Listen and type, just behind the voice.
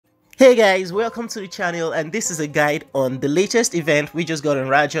Hey guys, welcome to the channel, and this is a guide on the latest event we just got on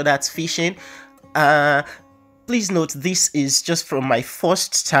Raja, that's fishing. Please note this is just from my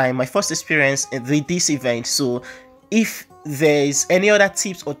first experience with this event, so if there's any other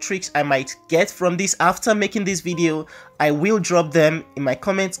tips or tricks I might get from this after making this video, I will drop them in my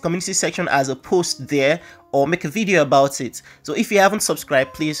community section as a post there, or make a video about it. So if you haven't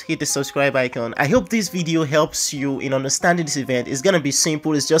subscribed, please hit the subscribe icon. I hope this video helps you in understanding this event. It's gonna be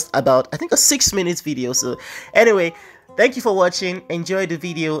simple. It's just about, I think, a 6-minute video. So anyway, thank you for watching, enjoy the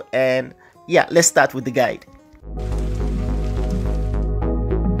video, and yeah, let's start with the guide.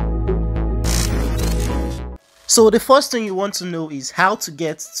 So the first thing you want to know is how to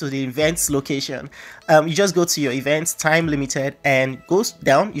get to the event's location. You just go to your event, time limited, and goes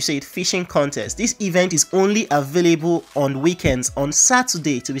down, you say it fishing contest. This event is only available on weekends, on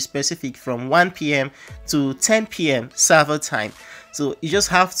Saturday to be specific, from 1 p.m. to 10 p.m. server time. So you just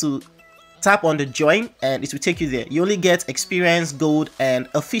have to tap on the join and it will take you there. You only get experience, gold, and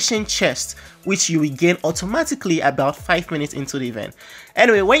a fishing chest, which you will gain automatically about 5 minutes into the event.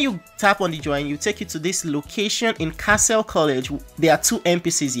 Anyway, when you tap on the join, you take you to this location in Castle College. There are 2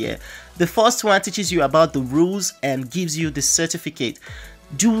 NPCs here. The first one teaches you about the rules and gives you the certificate.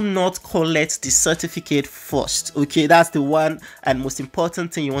 Do not collect the certificate first, okay? That's the one and most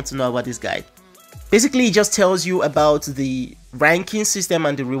important thing you want to know about this guide. Basically, it just tells you about the ranking system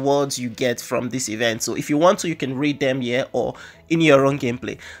and the rewards you get from this event. So if you want to, you can read them here or in your own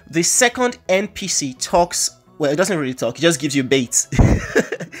gameplay. The second NPC talks, well, it doesn't really talk, it just gives you bait.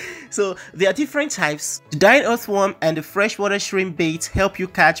 So there are different types. The giant earthworm and the freshwater shrimp bait help you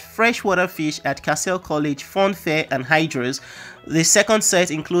catch freshwater fish at Castle College, Fun Fair, and Hydras. The second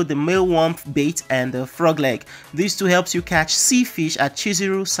set include the mealworm bait and the frog leg. These two helps you catch sea fish at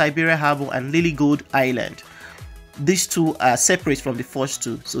Chizuru, Siberia Harbour, and Lilygold Island. These two are separate from the first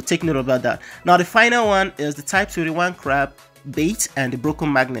two, so take note about that. Now the final one is the Type 21 crab bait and the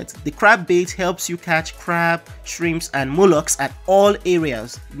broken magnet. The crab bait helps you catch crab, shrimps, and mollusks at all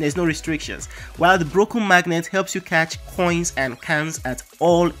areas. There's no restrictions, while the broken magnet helps you catch coins and cans at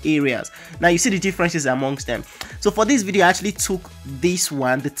all areas. Now you see the differences amongst them. So for this video, I actually took this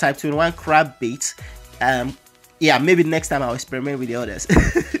one, the Type 21 crab bait. Yeah, maybe next time I'll experiment with the others.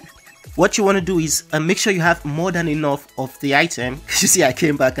 What you want to do is make sure you have more than enough of the item. You see, I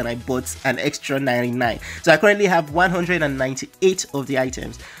came back and I bought an extra 99. So I currently have 198 of the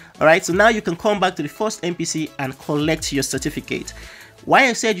items. Alright, so now you can come back to the first NPC and collect your certificate. Why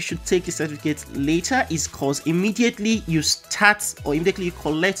I said you should take the certificate later is because immediately you start or immediately you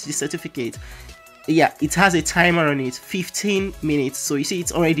collect the certificate, yeah, it has a timer on it, 15 minutes. So you see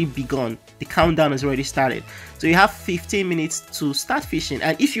it's already begun, the countdown has already started. So you have 15 minutes to start fishing.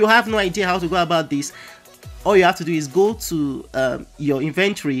 And if you have no idea how to go about this, all you have to do is go to your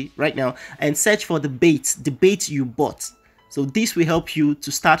inventory right now and search for the bait you bought. So this will help you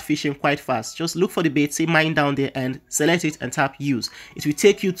to start fishing quite fast. Just look for the bait, say mine down there, and select it and tap use. It will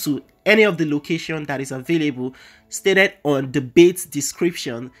take you to any of the location that is available stated on the bait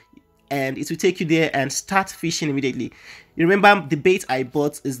description, and it will take you there and start fishing immediately. You remember the bait I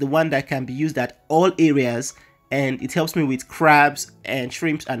bought is the one that can be used at all areas, and it helps me with crabs and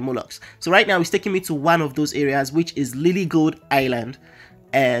shrimps and mollusks. So right now it's taking me to one of those areas, which is Lilygold Island.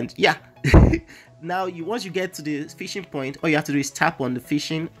 And yeah, now once you get to the fishing point, all you have to do is tap on the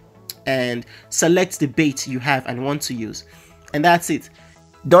fishing and select the bait you have and want to use, and that's it.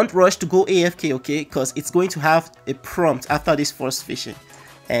 Don't rush to go AFK, okay, because it's going to have a prompt after this first fishing.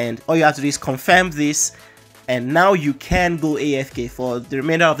 And all you have to do is confirm this, and now you can go AFK for the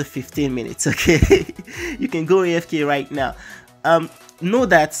remainder of the 15 minutes, okay? You can go AFK right now. Know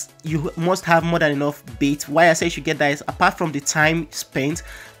that you must have more than enough bait. Why I say you should get that is, apart from the time spent,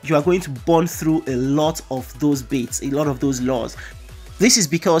 you are going to burn through a lot of those baits, a lot of those lures. This is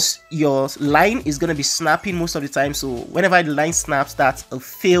because your line is going to be snapping most of the time, so whenever the line snaps, that's a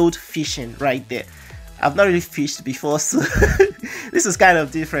failed fishing right there. I've not really fished before, so this is kind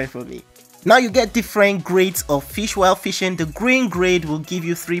of different for me. Now you get different grades of fish while fishing. The green grade will give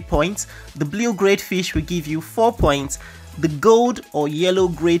you 3 points. The blue grade fish will give you 4 points. The gold or yellow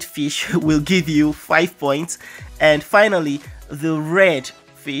grade fish will give you 5 points. And finally, the red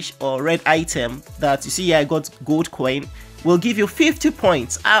fish or red item that you see here, I got gold coin, will give you 50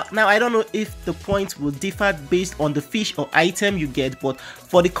 points. Now I don't know if the points will differ based on the fish or item you get, but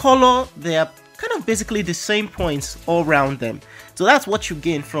for the color, they are kind of basically the same points all around them. So that's what you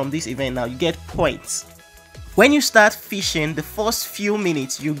gain from this event. Now you get points. When you start fishing, the first few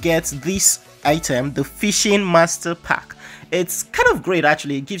minutes you get this item, the Fishing Master Pack. It's kind of great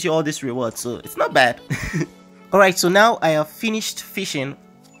actually, it gives you all this reward, so it's not bad. Alright, so now I have finished fishing.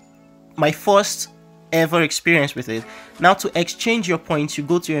 my first ever experience with it. Now to exchange your points, you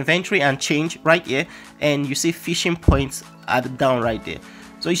go to your inventory and change right here, and you see fishing points at down right there.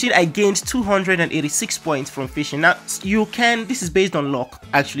 So you see I gained 286 points from fishing. Now you can, this is based on luck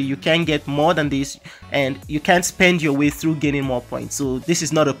actually, you can get more than this and you can't spend your way through gaining more points. So this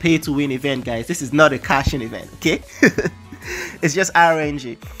is not a pay to win event, guys. This is not a cashing event, okay? It's just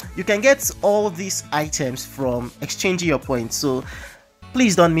RNG. You can get all these items from exchanging your points, so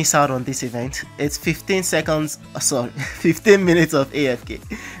please don't miss out on this event. It's 15 seconds, sorry, 15 minutes of AFK.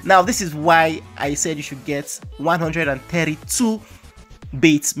 Now this is why I said you should get 132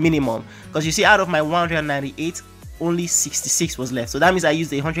 baits minimum, because you see out of my 198 only 66 was left, so that means I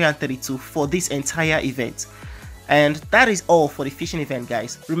used 132 for this entire event. And that is all for the fishing event,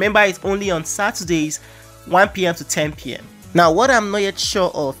 guys. Remember, it's only on Saturdays 1 p.m. to 10 p.m. Now what I'm not yet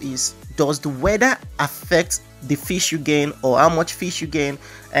sure of is, does the weather affect the fish you gain or how much fish you gain,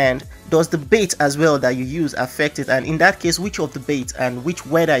 and does the bait as well that you use affect it, and in that case which of the bait and which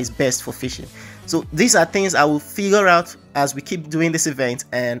weather is best for fishing. So these are things I will figure out as we keep doing this event,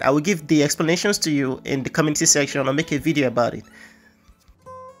 and I will give the explanations to you in the community section or make a video about it.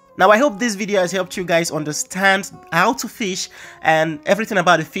 Now I hope this video has helped you guys understand how to fish and everything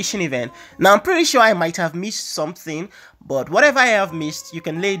about the fishing event. Now I'm pretty sure I might have missed something, but whatever I have missed, you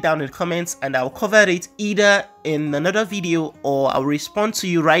can lay it down in the comments and I'll cover it either in another video, or I'll respond to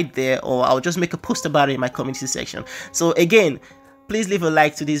you right there, or I'll just make a post about it in my community section. So again, please leave a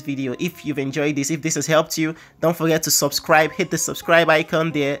like to this video if you've enjoyed this. If this has helped you, don't forget to subscribe. Hit the subscribe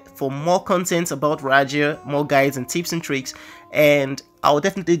icon there for more content about Raja, more guides and tips and tricks, and I'll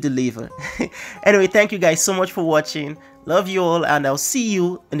definitely deliver. Anyway, thank you guys so much for watching. Love you all, and I'll see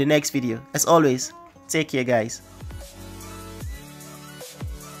you in the next video. As always, take care, guys.